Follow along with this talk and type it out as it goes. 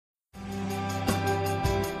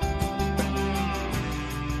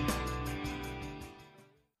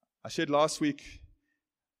I shared last week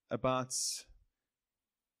about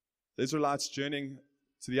the Israelites journeying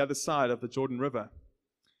to the other side of the Jordan River.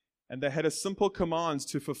 And they had a simple command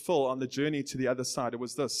to fulfill on the journey to the other side. It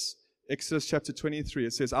was this. Exodus chapter 23.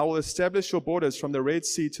 It says, I will establish your borders from the Red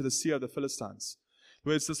Sea to the Sea of the Philistines.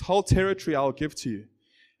 Where it's this whole territory I will give to you.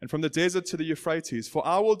 And from the desert to the Euphrates. For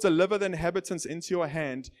I will deliver the inhabitants into your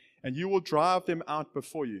hand, and you will drive them out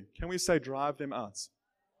before you. Can we say drive them out?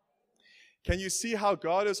 Can you see how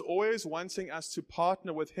God is always wanting us to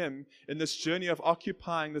partner with Him in this journey of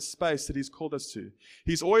occupying the space that He's called us to?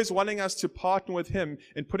 He's always wanting us to partner with Him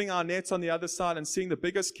in putting our nets on the other side and seeing the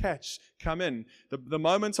biggest catch come in. The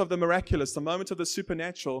moment of the miraculous, the moment of the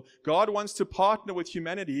supernatural. God wants to partner with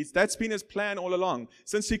humanity. That's been His plan all along.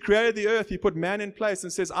 Since He created the earth, He put man in place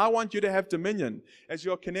and says, I want you to have dominion as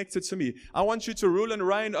you're connected to me. I want you to rule and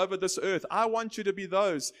reign over this earth. I want you to be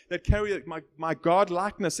those that carry my God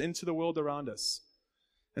likeness into the world around us.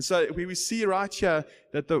 And so we see right here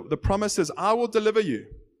that the promise is, I will deliver you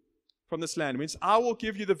from this land. It means I will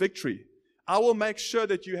give you the victory. I will make sure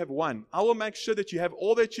that you have won. I will make sure that you have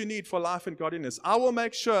all that you need for life and godliness. I will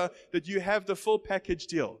make sure that you have the full package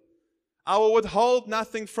deal. I will withhold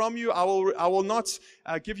nothing from you. I will not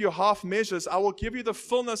give you half measures. I will give you the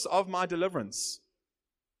fullness of my deliverance.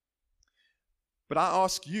 But I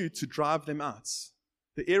ask you to drive them out.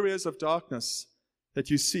 The areas of darkness that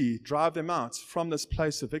you see, drive them out from this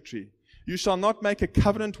place of victory. You shall not make a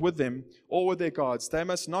covenant with them or with their gods. They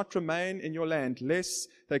must not remain in your land, lest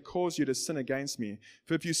they cause you to sin against me.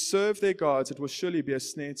 For if you serve their gods, it will surely be a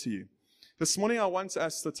snare to you. This morning I want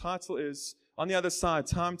us, the title is, on the other side,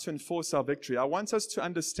 time to enforce our victory. I want us to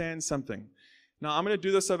understand something. Now I'm going to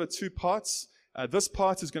do this over two parts. This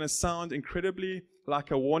part is going to sound incredibly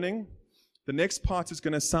like a warning. The next part is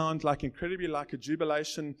going to sound incredibly like a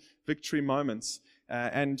jubilation victory moment.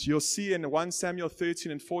 And you'll see in 1 Samuel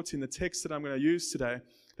 13 and 14, the text that I'm going to use today,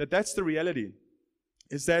 that's the reality,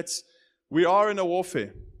 is that we are in a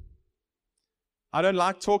warfare. I don't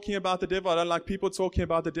like talking about the devil. I don't like people talking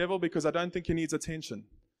about the devil because I don't think he needs attention.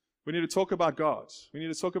 We need to talk about God. We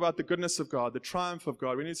need to talk about the goodness of God, the triumph of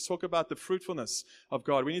God. We need to talk about the fruitfulness of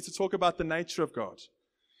God. We need to talk about the nature of God.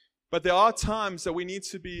 But there are times that we need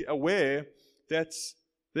to be aware that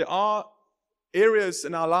there are areas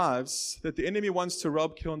in our lives that the enemy wants to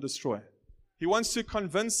rob, kill, and destroy. He wants to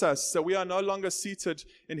convince us that we are no longer seated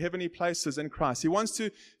in heavenly places in Christ. He wants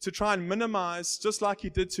to try and minimize, just like he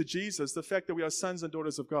did to Jesus, the fact that we are sons and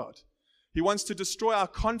daughters of God. He wants to destroy our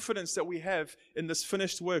confidence that we have in this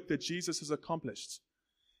finished work that Jesus has accomplished.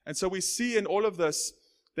 And so we see in all of this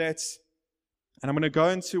that, and I'm going to go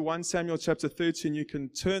into 1 Samuel chapter 13, you can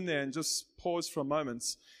turn there and just pause for a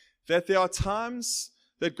moment, that there are times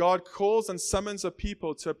that God calls and summons a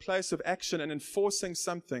people to a place of action and enforcing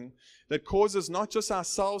something that causes not just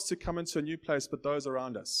ourselves to come into a new place, but those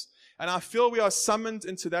around us. And I feel we are summoned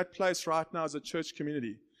into that place right now as a church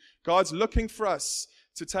community. God's looking for us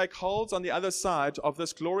to take hold on the other side of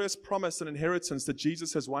this glorious promise and inheritance that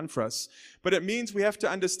Jesus has won for us. But it means we have to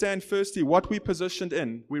understand firstly what we're positioned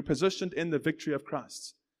in. We're positioned in the victory of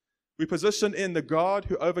Christ. We're positioned in the God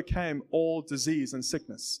who overcame all disease and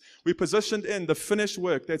sickness. We're positioned in the finished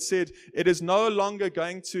work that said, it is no longer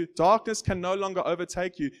darkness can no longer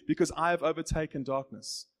overtake you because I have overtaken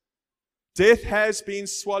darkness. Death has been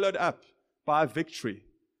swallowed up by victory.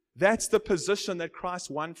 That's the position that Christ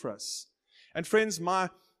won for us. And friends, my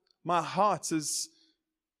heart is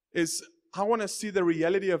I want to see the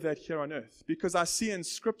reality of that here on earth, because I see in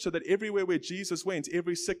Scripture that everywhere where Jesus went,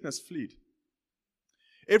 every sickness fled.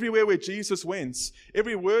 Everywhere where Jesus went,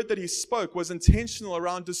 every word that he spoke was intentional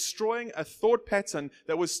around destroying a thought pattern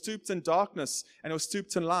that was stooped in darkness and was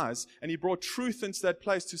stooped in lies. And he brought truth into that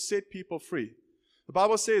place to set people free. The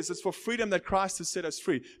Bible says it's for freedom that Christ has set us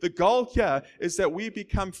free. The goal here is that we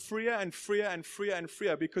become freer and freer and freer and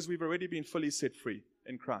freer because we've already been fully set free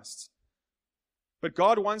in Christ. But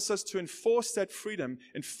God wants us to enforce that freedom,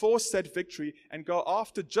 enforce that victory, and go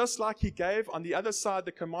after, just like he gave on the other side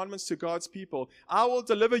the commandments to God's people. I will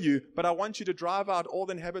deliver you, but I want you to drive out all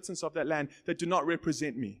the inhabitants of that land that do not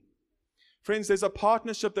represent me. Friends, there's a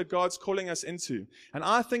partnership that God's calling us into. And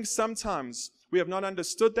I think sometimes we have not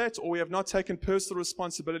understood that, or we have not taken personal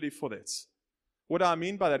responsibility for that. What do I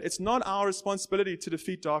mean by that? It's not our responsibility to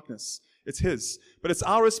defeat darkness. It's his. But it's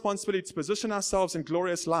our responsibility to position ourselves in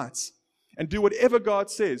glorious lights and do whatever God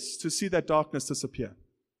says to see that darkness disappear.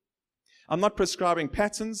 I'm not prescribing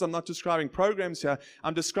patterns. I'm not describing programs here.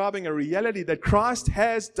 I'm describing a reality that Christ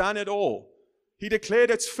has done it all. He declared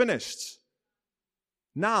it's finished.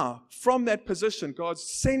 Now, from that position, God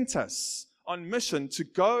sent us on mission to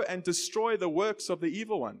go and destroy the works of the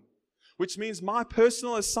evil one. which means my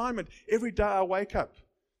personal assignment every day I wake up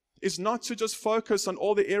is not to just focus on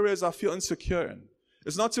all the areas I feel insecure in.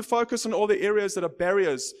 It's not to focus on all the areas that are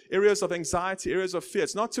barriers, areas of anxiety, areas of fear.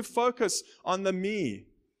 It's not to focus on the me.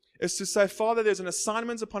 It's to say, Father, there's an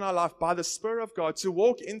assignment upon our life by the Spirit of God to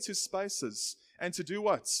walk into spaces and to do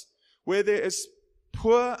what? Where there is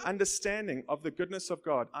poor understanding of the goodness of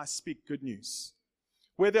God, I speak good news.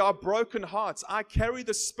 Where there are broken hearts, I carry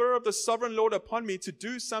the Spirit of the Sovereign Lord upon me to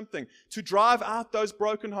do something, to drive out those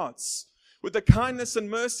broken hearts with the kindness and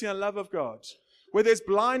mercy and love of God. Where there's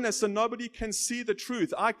blindness and nobody can see the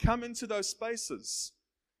truth, I come into those spaces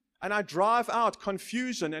and I drive out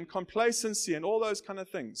confusion and complacency and all those kind of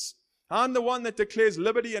things. I'm the one that declares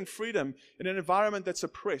liberty and freedom in an environment that's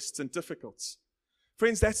oppressed and difficult.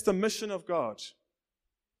 Friends, that's the mission of God.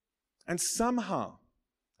 And somehow,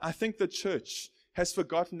 I think the church has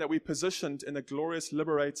forgotten that we're positioned in a glorious,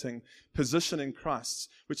 liberating position in Christ,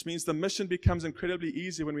 which means the mission becomes incredibly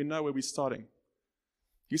easy when we know where we're starting.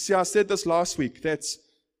 You see, I said this last week, that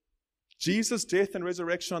Jesus' death and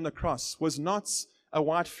resurrection on the cross was not a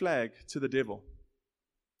white flag to the devil.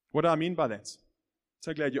 What do I mean by that?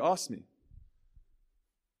 So glad you asked me.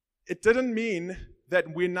 It didn't mean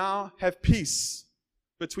that we now have peace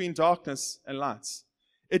between darkness and light.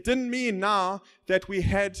 It didn't mean now that we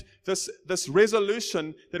had this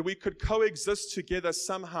resolution that we could coexist together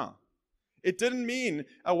somehow. It didn't mean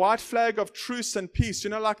a white flag of truce and peace.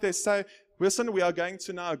 You know, like they say, listen, we are going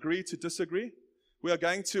to now agree to disagree. We are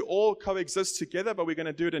going to all coexist together, but we're going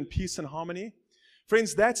to do it in peace and harmony.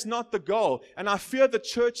 Friends, that's not the goal. And I fear the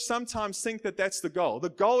church sometimes think that that's the goal. The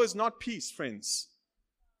goal is not peace, friends,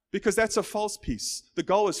 because that's a false peace. The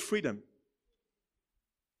goal is freedom.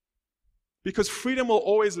 Because freedom will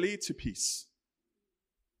always lead to peace.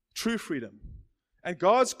 True freedom. And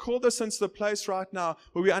God's called us into the place right now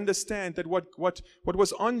where we understand that what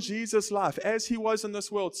was on Jesus' life, as he was in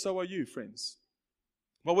this world, so are you, friends.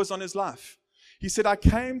 What was on his life? He said, I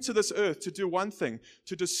came to this earth to do one thing,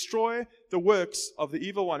 to destroy the works of the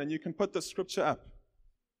evil one. And you can put the scripture up.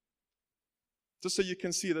 Just so you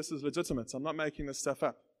can see this is legitimate. I'm not making this stuff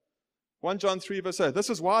up. 1 John 3 verse 8.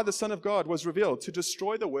 This is why the Son of God was revealed, to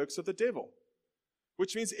destroy the works of the devil.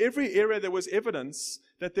 Which means every area there was evidence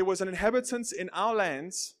that there was an inhabitant in our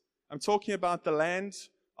lands. I'm talking about the land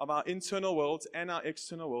of our internal world and our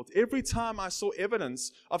external world. Every time I saw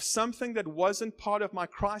evidence of something that wasn't part of my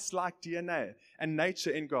Christ-like DNA and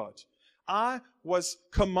nature in God, I was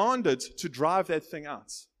commanded to drive that thing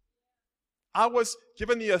out. I was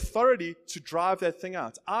given the authority to drive that thing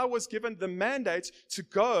out. I was given the mandate to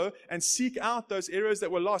go and seek out those areas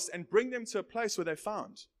that were lost and bring them to a place where they're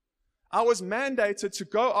found. I was mandated to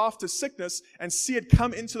go after sickness and see it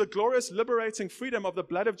come into the glorious, liberating freedom of the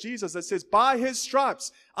blood of Jesus that says, by his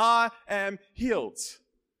stripes, I am healed.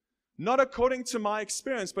 Not according to my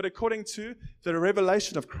experience, but according to the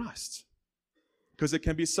revelation of Christ. Because it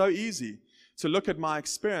can be so easy to look at my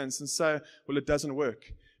experience and say, well, it doesn't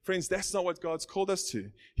work. Friends, that's not what God's called us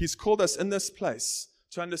to. He's called us in this place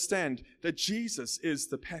to understand that Jesus is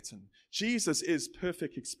the pattern. Jesus is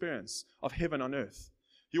perfect experience of heaven on earth.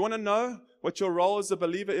 You want to know what your role as a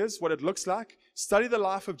believer is, what it looks like? Study the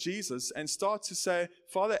life of Jesus and start to say,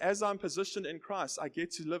 Father, as I'm positioned in Christ, I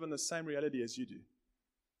get to live in the same reality as you do.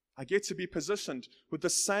 I get to be positioned with the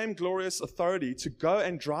same glorious authority to go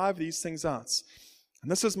and drive these things out. And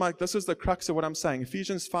this is the crux of what I'm saying.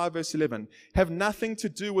 Ephesians 5 verse 11. Have nothing to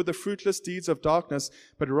do with the fruitless deeds of darkness,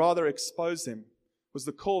 but rather expose them, was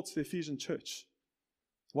the call to the Ephesian church.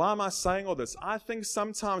 Why am I saying all this? I think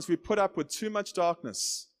sometimes we put up with too much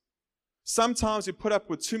darkness. Sometimes we put up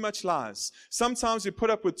with too much lies. Sometimes we put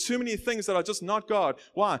up with too many things that are just not God.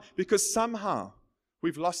 Why? Because somehow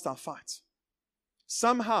we've lost our fight.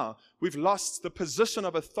 Somehow we've lost the position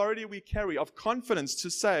of authority we carry, of confidence to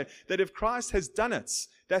say that if Christ has done it,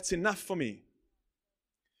 that's enough for me.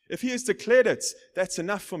 If he has declared it, that's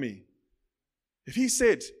enough for me. If he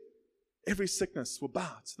said, every sickness will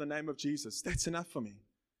bow to the name of Jesus, that's enough for me.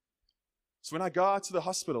 So when I go out to the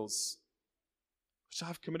hospitals, which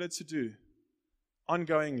I've committed to do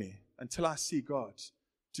ongoingly until I see God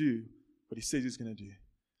do what he says he's going to do,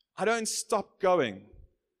 I don't stop going.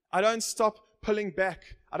 I don't stop pulling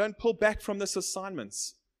back. I don't pull back from this assignment.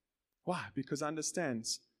 Why? Because I understand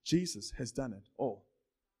Jesus has done it all.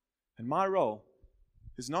 And my role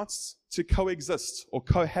is not to coexist or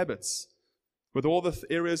cohabit with all the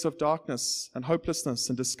areas of darkness and hopelessness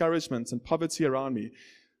and discouragement and poverty around me.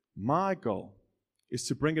 My goal is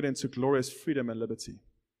to bring it into glorious freedom and liberty.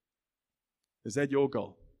 Is that your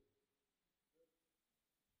goal?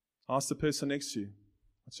 Ask the person next to you,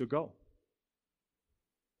 what's your goal?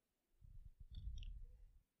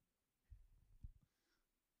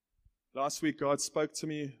 Last week, God spoke to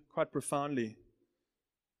me quite profoundly.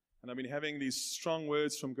 And I've been having these strong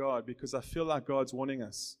words from God because I feel like God's warning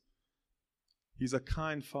us. He's a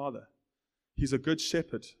kind Father. He's a good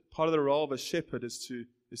shepherd. Part of the role of a shepherd is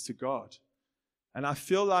to guard. And I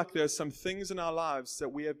feel like there are some things in our lives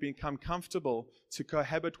that we have become comfortable to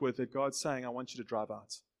cohabit with that God's saying, I want you to drive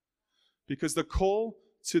out. Because the call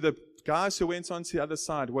to the guys who went on to the other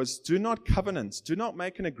side was, do not covenant, do not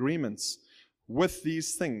make an agreement with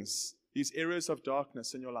these things, these areas of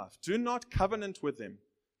darkness in your life. Do not covenant with them.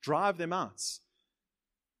 Drive them out.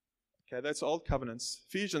 Okay, that's old covenants.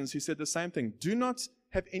 Ephesians, he said the same thing. Do not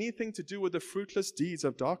have anything to do with the fruitless deeds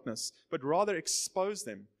of darkness, but rather expose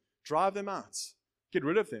them. Drive them out. Get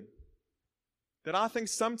rid of them. That I think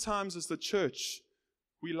sometimes as the church,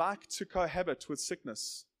 we like to cohabit with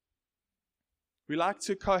sickness. We like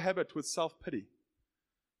to cohabit with self-pity.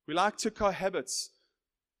 We like to cohabit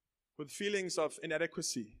with feelings of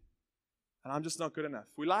inadequacy. And I'm just not good enough.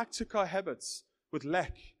 We like to cohabit with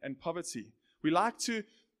lack and poverty. We like to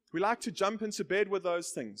jump into bed with those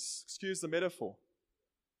things. Excuse the metaphor.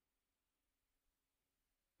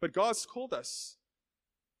 But God's called us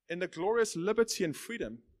in the glorious liberty and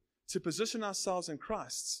freedom to position ourselves in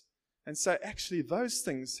Christ and say, actually, those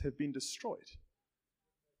things have been destroyed.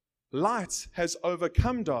 Light has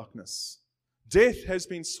overcome darkness. Death has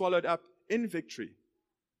been swallowed up in victory.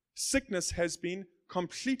 Sickness has been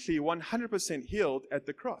completely 100% healed at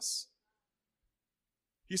the cross.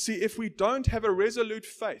 You see, if we don't have a resolute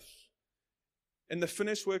faith in the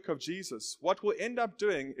finished work of Jesus, what we'll end up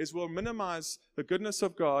doing is we'll minimize the goodness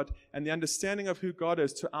of God and the understanding of who God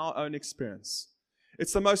is to our own experience.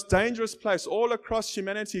 It's the most dangerous place. All across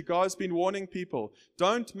humanity, God's been warning people,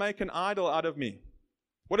 don't make an idol out of me.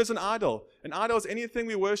 What is an idol? An idol is anything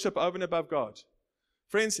we worship over and above God.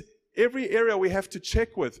 Friends, every area we have to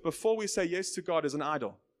check with before we say yes to God is an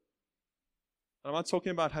idol. I'm not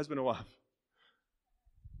talking about husband or wife.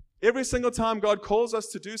 Every single time God calls us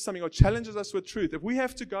to do something or challenges us with truth, if we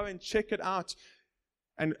have to go and check it out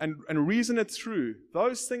and reason it through,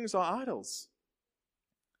 those things are idols.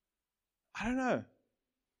 I don't know.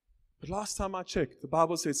 But last time I checked, the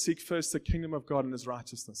Bible said, seek first the kingdom of God and his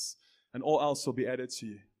righteousness, and all else will be added to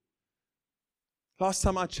you. Last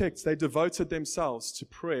time I checked, they devoted themselves to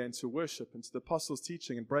prayer and to worship and to the apostles'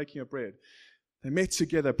 teaching and breaking of bread. They met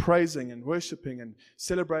together praising and worshiping and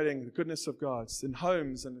celebrating the goodness of God in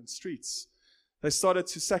homes and in streets. They started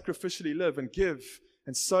to sacrificially live and give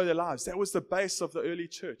and sow their lives. That was the base of the early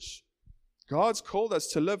church. God's called us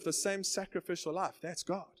to live the same sacrificial life. That's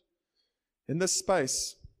God. In this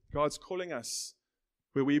space, God's calling us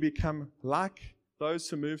where we become like those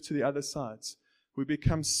who move to the other side. We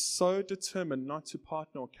become so determined not to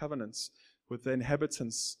partner or covenants with the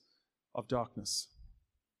inhabitants of darkness.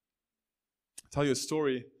 I'll tell you a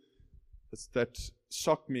story that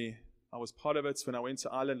shocked me. I was part of it when I went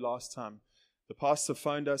to Ireland last time. The pastor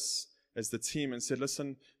phoned us as the team and said,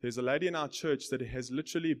 listen, there's a lady in our church that has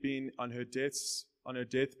literally been on her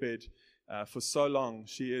deathbed for so long.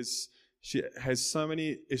 She has so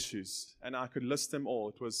many issues, and I could list them all.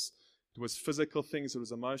 It was physical things, it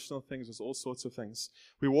was emotional things, it was all sorts of things.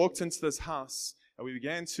 We walked into this house and we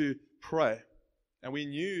began to pray. And we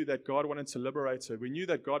knew that God wanted to liberate her. We knew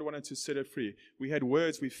that God wanted to set her free. We had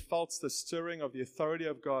words. We felt the stirring of the authority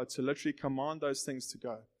of God to literally command those things to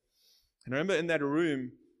go. And I remember in that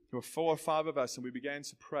room, there were 4 or 5 of us, and we began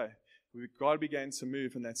to pray. God began to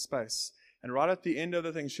move in that space. And right at the end of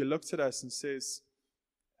the thing, she looked at us and says,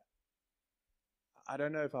 I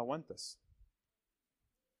don't know if I want this.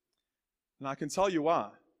 And I can tell you why.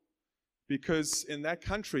 Because in that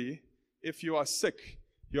country, if you are sick,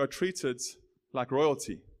 you are treated like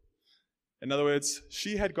royalty. In other words,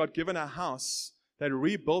 she had got given a house. They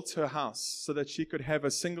rebuilt her house so that she could have a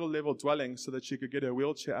single level dwelling so that she could get her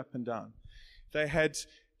wheelchair up and down. They had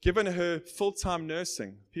given her full-time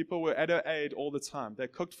nursing. People were at her aid all the time. They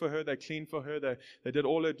cooked for her, they cleaned for her, they did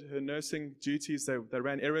all of her nursing duties, they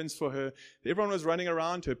ran errands for her. Everyone was running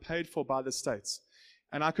around her, paid for by the states.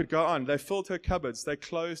 And I could go on. They filled her cupboards. They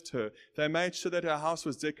clothed her. They made sure that her house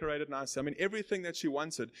was decorated nicely. I mean, everything that she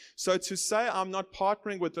wanted. So to say I'm not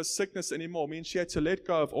partnering with this sickness anymore means she had to let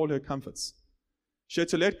go of all her comforts. She had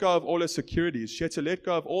to let go of all her securities. She had to let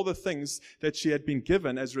go of all the things that she had been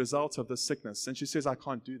given as a result of the sickness. And she says, I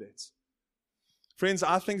can't do that. Friends,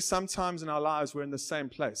 I think sometimes in our lives we're in the same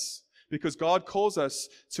place. Because God calls us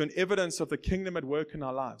to an evidence of the kingdom at work in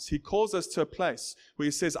our lives. He calls us to a place where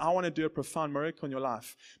He says, I want to do a profound miracle in your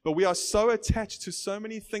life. But we are so attached to so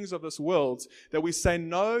many things of this world that we say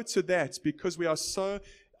no to that because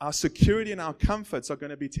our security and our comforts are going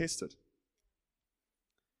to be tested.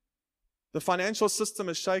 The financial system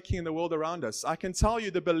is shaking in the world around us. I can tell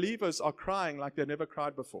you the believers are crying like they've never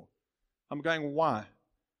cried before. I'm going, why?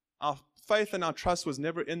 Our faith and our trust was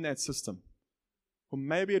never in that system. Or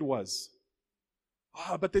maybe it was.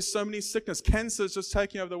 Oh, but there's so many sickness. Cancer is just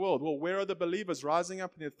taking over the world. Well, where are the believers rising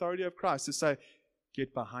up in the authority of Christ to say,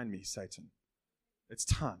 get behind me, Satan? It's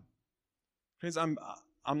time. Friends, I'm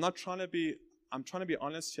trying to be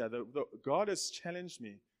honest here. God has challenged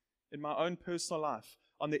me in my own personal life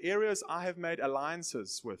on the areas I have made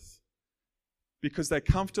alliances with because they're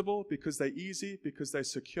comfortable, because they're easy, because they're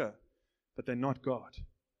secure, but they're not God.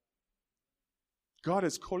 God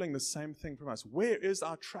is calling the same thing from us. Where is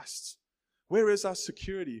our trust? Where is our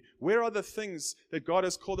security? Where are the things that God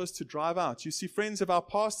has called us to drive out? You see, friends, if our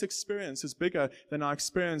past experience is bigger than our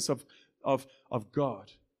experience of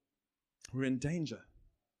God, we're in danger.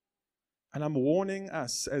 And I'm warning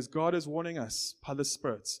us, as God is warning us by the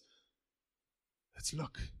Spirit, let's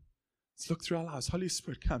look. Let's look through our lives. Holy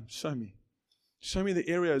Spirit, come, show me. Show me the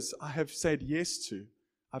areas I have said yes to.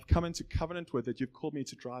 I've come into covenant with that you've called me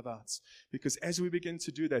to drive out. Because as we begin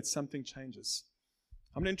to do that, something changes.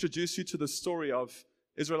 I'm going to introduce you to the story of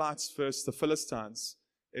Israelites versus the Philistines.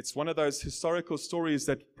 It's one of those historical stories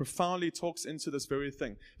that profoundly talks into this very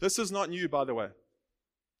thing. This is not new, by the way.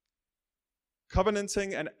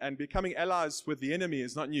 Covenanting and becoming allies with the enemy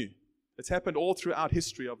is not new. It's happened all throughout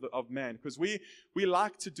history of man, because we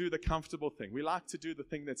like to do the comfortable thing. We like to do the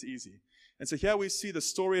thing that's easy. And so here we see the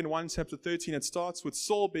story in 1 chapter 13. It starts with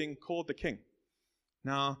Saul being called the king.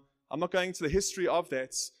 Now, I'm not going into the history of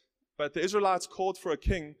that, but the Israelites called for a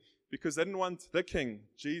king because they didn't want the king,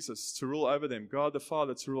 Jesus, to rule over them, God the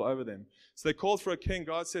Father to rule over them. So they called for a king.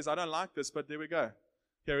 God says, I don't like this, but there we go.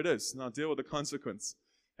 Here it is. Now deal with the consequence.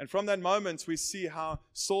 And from that moment, we see how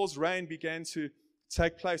Saul's reign began to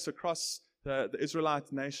take place across the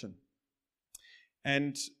Israelite nation.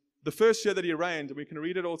 And the first year that he reigned, and we can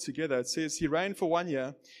read it all together, it says he reigned for 1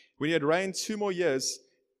 year. When he had reigned 2 more years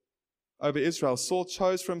over Israel, Saul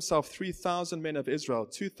chose for himself 3,000 men of Israel.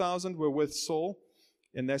 2,000 were with Saul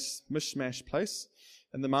in this Mishmash place,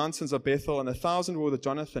 in the mountains of Bethel, and 1,000 were with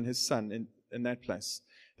Jonathan, his son, in that place.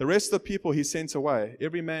 The rest of the people he sent away,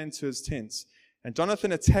 every man to his tents. And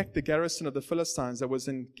Jonathan attacked the garrison of the Philistines that was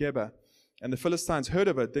in Geba. And the Philistines heard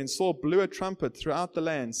of it. Then Saul blew a trumpet throughout the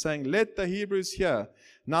land, saying, Let the Hebrews hear.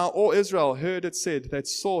 Now all Israel heard it said that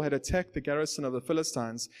Saul had attacked the garrison of the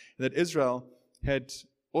Philistines, and that Israel had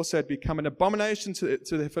become an abomination to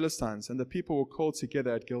the Philistines. And the people were called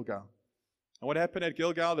together at Gilgal. And what happened at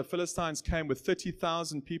Gilgal? The Philistines came with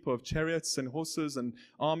 30,000 people of chariots and horses and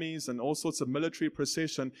armies and all sorts of military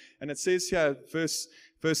procession. And it says here, verse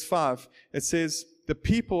 5, it says, the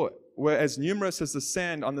people were as numerous as the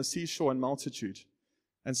sand on the seashore in multitude.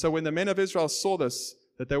 And so when the men of Israel saw this,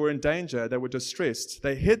 that they were in danger, they were distressed,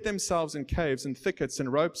 they hid themselves in caves and thickets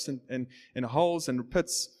and ropes and in holes and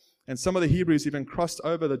pits. And some of the Hebrews even crossed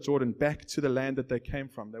over the Jordan back to the land that they came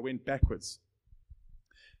from. They went backwards.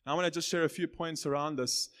 Now I want to just share a few points around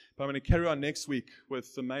this, but I'm going to carry on next week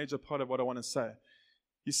with the major part of what I want to say.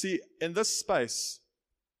 You see, in this space,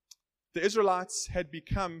 the Israelites had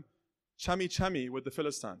become chummy with the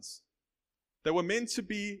Philistines. They were meant to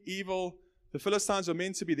be evil. The Philistines were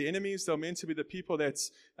meant to be the enemies. They were meant to be the people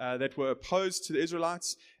that were opposed to the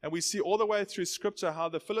Israelites. And we see all the way through Scripture how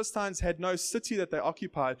the Philistines had no city that they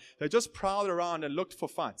occupied. They just prowled around and looked for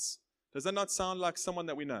fights. Does that not sound like someone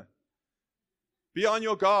that we know? Be on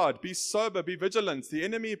your guard. Be sober. Be vigilant. The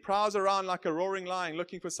enemy prowls around like a roaring lion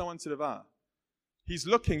looking for someone to devour. He's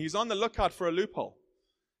looking. He's on the lookout for a loophole.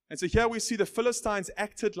 And so here we see the Philistines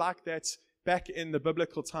acted like that back in the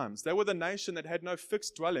biblical times. They were the nation that had no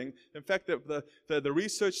fixed dwelling. In fact, the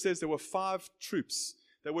research says there were 5 troops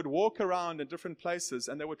that would walk around in different places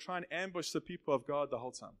and they would try and ambush the people of God the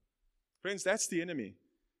whole time. Friends, that's the enemy.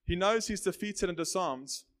 He knows he's defeated and disarmed.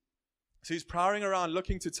 So he's prowling around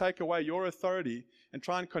looking to take away your authority and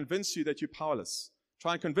try and convince you that you're powerless.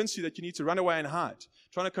 Try and convince you that you need to run away and hide.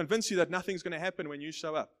 Trying to convince you that nothing's going to happen when you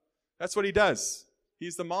show up. That's what he does.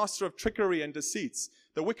 He's the master of trickery and deceits.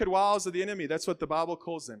 The wicked wiles of the enemy, that's what the Bible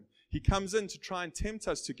calls them. He comes in to try and tempt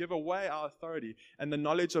us to give away our authority and the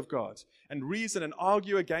knowledge of God and reason and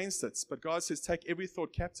argue against it. But God says, take every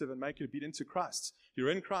thought captive and make it obedient to Christ. You're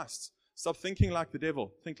in Christ. Stop thinking like the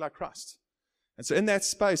devil. Think like Christ. And so in that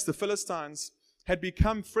space, the Philistines had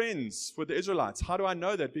become friends with the Israelites. How do I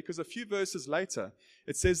know that? Because a few verses later,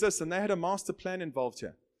 it says this, and they had a master plan involved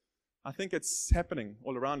here. I think it's happening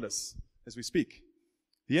all around us as we speak.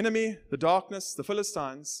 The enemy, the darkness, the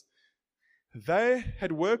Philistines, they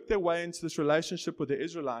had worked their way into this relationship with the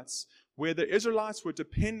Israelites where the Israelites were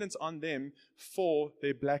dependent on them for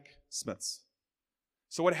their blacksmiths.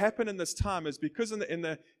 So what happened in this time is because in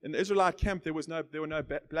the Israelite camp there were no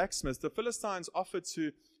blacksmiths, the Philistines offered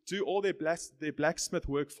to do all their blacksmith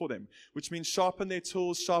work for them, which means sharpen their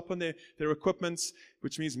tools, sharpen their equipment,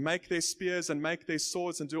 which means make their spears and make their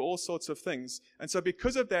swords and do all sorts of things. And so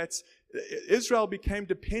because of that, Israel became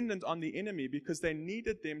dependent on the enemy because they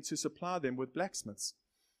needed them to supply them with blacksmiths.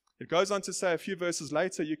 It goes on to say a few verses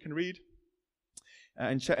later, you can read,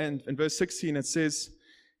 in verse 16 it says,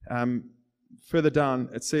 further down,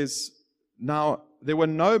 it says, now there were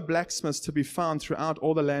no blacksmiths to be found throughout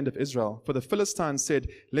all the land of Israel, for the Philistines said,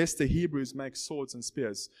 lest the Hebrews make swords and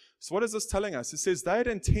spears. So what is this telling us? It says they had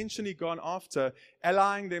intentionally gone after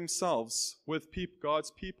allying themselves with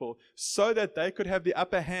God's people so that they could have the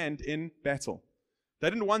upper hand in battle. They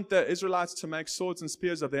didn't want the Israelites to make swords and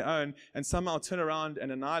spears of their own and somehow turn around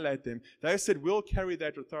and annihilate them. They said, we'll carry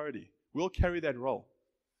that authority. We'll carry that role.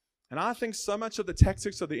 And I think so much of the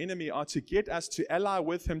tactics of the enemy are to get us to ally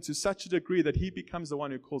with him to such a degree that he becomes the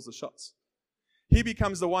one who calls the shots. He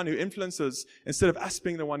becomes the one who influences instead of us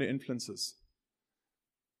being the one who influences.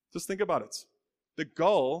 Just think about it. The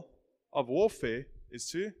goal of warfare is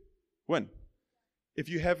to win. If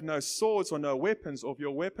you have no swords or no weapons, or if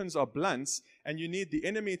your weapons are blunts and you need the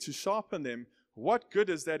enemy to sharpen them, what good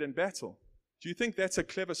is that in battle? Do you think that's a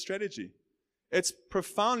clever strategy? It's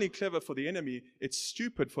profoundly clever for the enemy. It's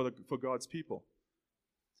stupid for God's people.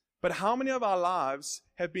 But how many of our lives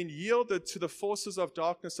have been yielded to the forces of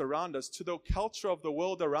darkness around us, to the culture of the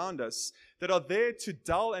world around us, that are there to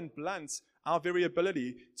dull and blunt our very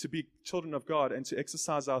ability to be children of God and to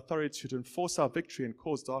exercise our authority to enforce our victory and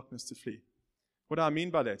cause darkness to flee? What do I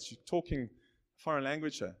mean by that? You're talking foreign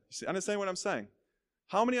language here. You see, understand what I'm saying?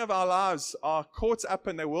 How many of our lives are caught up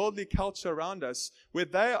in the worldly culture around us where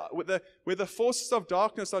the forces of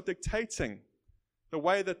darkness are dictating the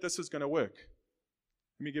way that this is going to work?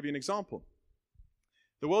 Let me give you an example.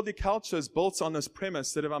 The worldly culture is built on this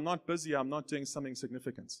premise that if I'm not busy, I'm not doing something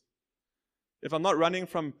significant. If I'm not running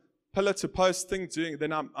from pillar to post then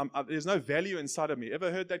there's no value inside of me.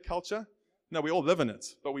 Ever heard that culture? No, we all live in it,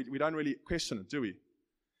 but we don't really question it, do we?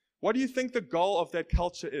 What do you think the goal of that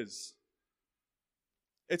culture is?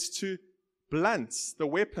 It's to blunt the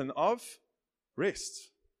weapon of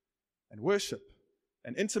rest and worship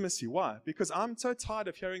and intimacy. Why? Because I'm so tired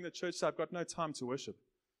of hearing the church say, I've got no time to worship.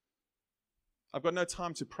 I've got no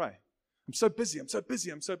time to pray. I'm so busy, I'm so busy,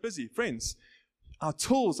 I'm so busy. Friends, our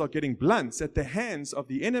tools are getting blunt at the hands of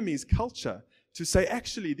the enemy's culture to say,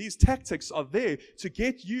 actually, these tactics are there to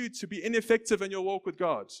get you to be ineffective in your walk with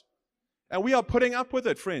God. And we are putting up with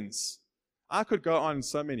it, friends. I could go on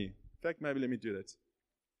so many. In fact, maybe let me do that.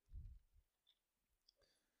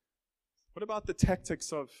 What about the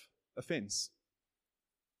tactics of offense?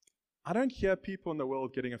 I don't hear people in the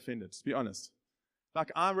world getting offended, to be honest.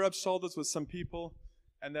 Like, I rub shoulders with some people,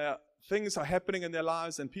 and things are happening in their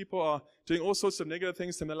lives, and people are doing all sorts of negative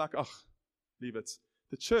things, and they're like, oh, leave it.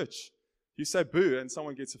 The church, you say boo, and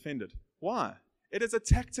someone gets offended. Why? It is a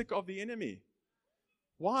tactic of the enemy.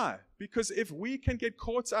 Why? Because if we can get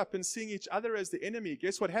caught up in seeing each other as the enemy,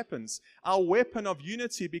 guess what happens? Our weapon of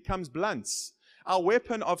unity becomes blunt. Our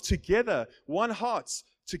weapon of together, one heart,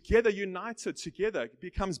 together, united together,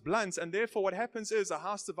 becomes blunt. And therefore what happens is a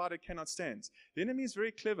house divided cannot stand. The enemy is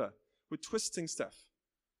very clever with twisting stuff.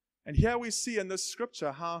 And here we see in this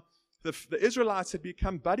scripture how the Israelites had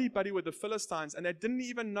become buddy-buddy with the Philistines, and they didn't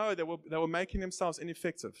even know they were making themselves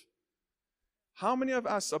ineffective. How many of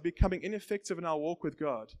us are becoming ineffective in our walk with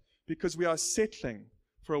God because we are settling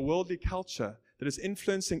for a worldly culture that is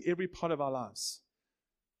influencing every part of our lives?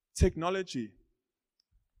 Technology,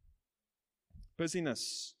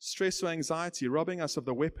 busyness, stress or anxiety, robbing us of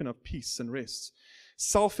the weapon of peace and rest.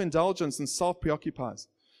 Self-indulgence and self-preoccupies,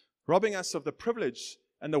 robbing us of the privilege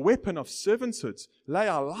and the weapon of servanthood. Lay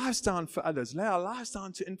our lives down for others. Lay our lives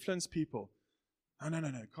down to influence people. No.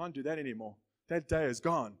 Can't do that anymore. That day is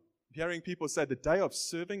gone. Hearing people say the day of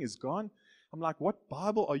serving is gone. I'm like, what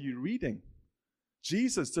Bible are you reading?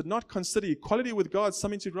 Jesus did not consider equality with God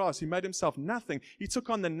something to grasp. He made himself nothing. He took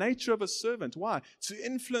on the nature of a servant. Why? To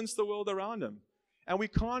influence the world around him. And we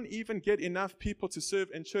can't even get enough people to serve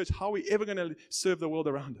in church. How are we ever going to serve the world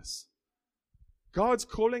around us? God's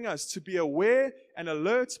calling us to be aware and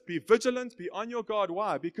alert, be vigilant, be on your guard.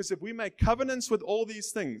 Why? Because if we make covenants with all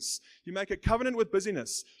these things, you make a covenant with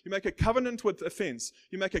busyness, you make a covenant with offense,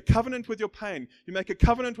 you make a covenant with your pain, you make a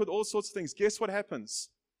covenant with all sorts of things, guess what happens?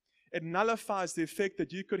 It nullifies the effect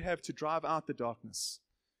that you could have to drive out the darkness.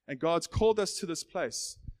 And God's called us to this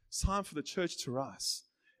place. It's time for the church to rise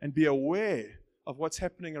and be aware of what's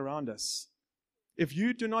happening around us. If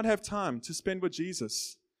you do not have time to spend with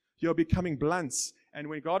Jesus, you're becoming blunt And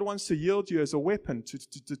when God wants to yield you as a weapon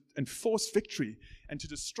to enforce victory and to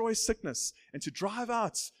destroy sickness and to drive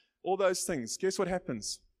out all those things, guess what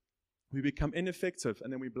happens? We become ineffective,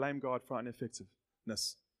 and then we blame God for our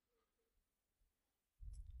ineffectiveness.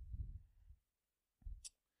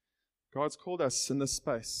 God's called us in this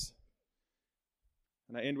space.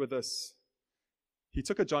 And I end with this. He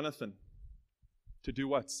took a Jonathan to do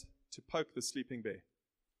what? To poke the sleeping bear.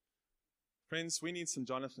 Friends, we need some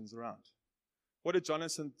Jonathans around. What did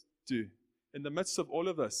Jonathan do? In the midst of all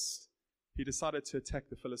of this, he decided to attack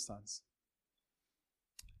the Philistines.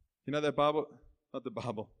 You know, the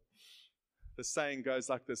saying goes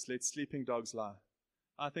like this: let sleeping dogs lie.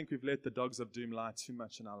 I think we've let the dogs of doom lie too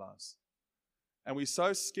much in our lives. And we're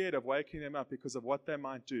so scared of waking them up because of what they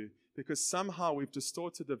might do, because somehow we've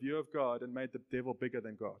distorted the view of God and made the devil bigger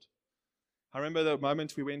than God. I remember the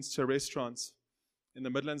moment we went to a restaurant in the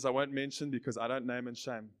Midlands. I won't mention because I don't name and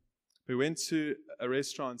shame. We went to a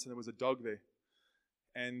restaurant and there was a dog there.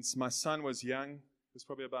 And my son was young. He was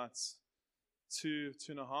probably about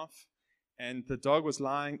 2.5. And the dog was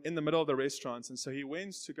lying in the middle of the restaurant. And so he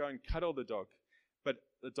went to go and cuddle the dog. But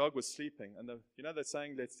the dog was sleeping. And you know that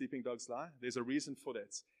saying, let sleeping dogs lie? There's a reason for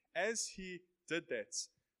that. As he did that,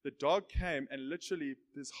 the dog came and literally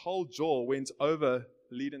his whole jaw went over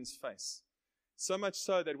Leden's face. So much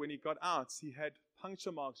so that when he got out, he had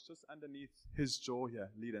puncture marks just underneath his jaw here,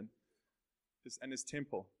 Leden, and his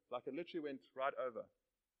temple. Like it literally went right over.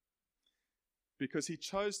 Because he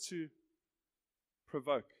chose to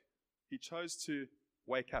provoke. He chose to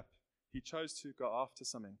wake up. He chose to go after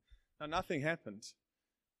something. Now, nothing happened.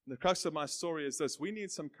 The crux of my story is this: we need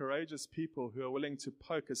some courageous people who are willing to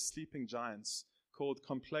poke at sleeping giants called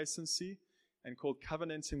complacency and called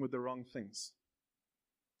covenanting with the wrong things.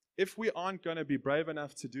 If we aren't going to be brave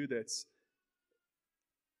enough to do that,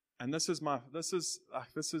 and this is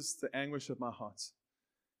the anguish of my heart,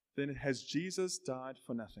 then has Jesus died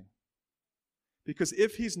for nothing? Because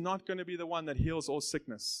if he's not going to be the one that heals all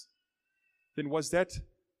sickness, then was that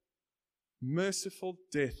merciful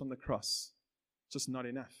death on the cross just not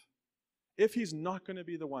enough? If he's not going to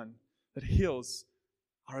be the one that heals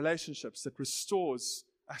our relationships, that restores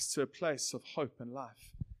us to a place of hope and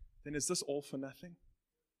life, then is this all for nothing?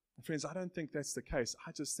 And friends, I don't think that's the case.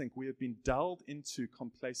 I just think we have been dulled into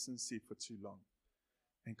complacency for too long.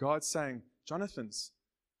 And God's saying, Jonathans,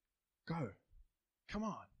 go. Come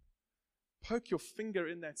on. Poke your finger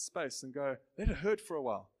in that space and go, let it hurt for a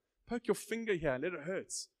while. Poke your finger here and let it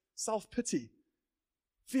hurt. Self-pity,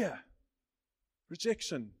 fear,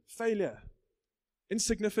 rejection, failure,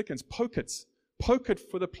 insignificance. Poke it. Poke it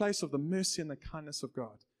for the place of the mercy and the kindness of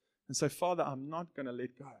God. And say, Father, I'm not going to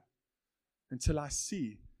let go until I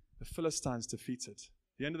see the Philistines defeated.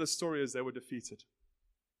 The end of the story is they were defeated.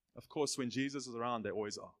 Of course, when Jesus is around, they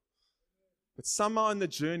always are. But somehow in the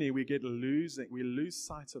journey, we lose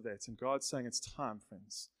sight of that. And God's saying, it's time,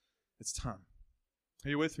 friends. It's time. Are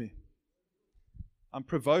you with me? I'm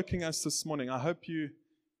provoking us this morning. I hope you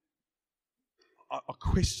are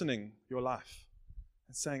questioning your life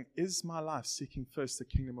and saying, is my life seeking first the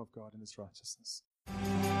kingdom of God and his righteousness?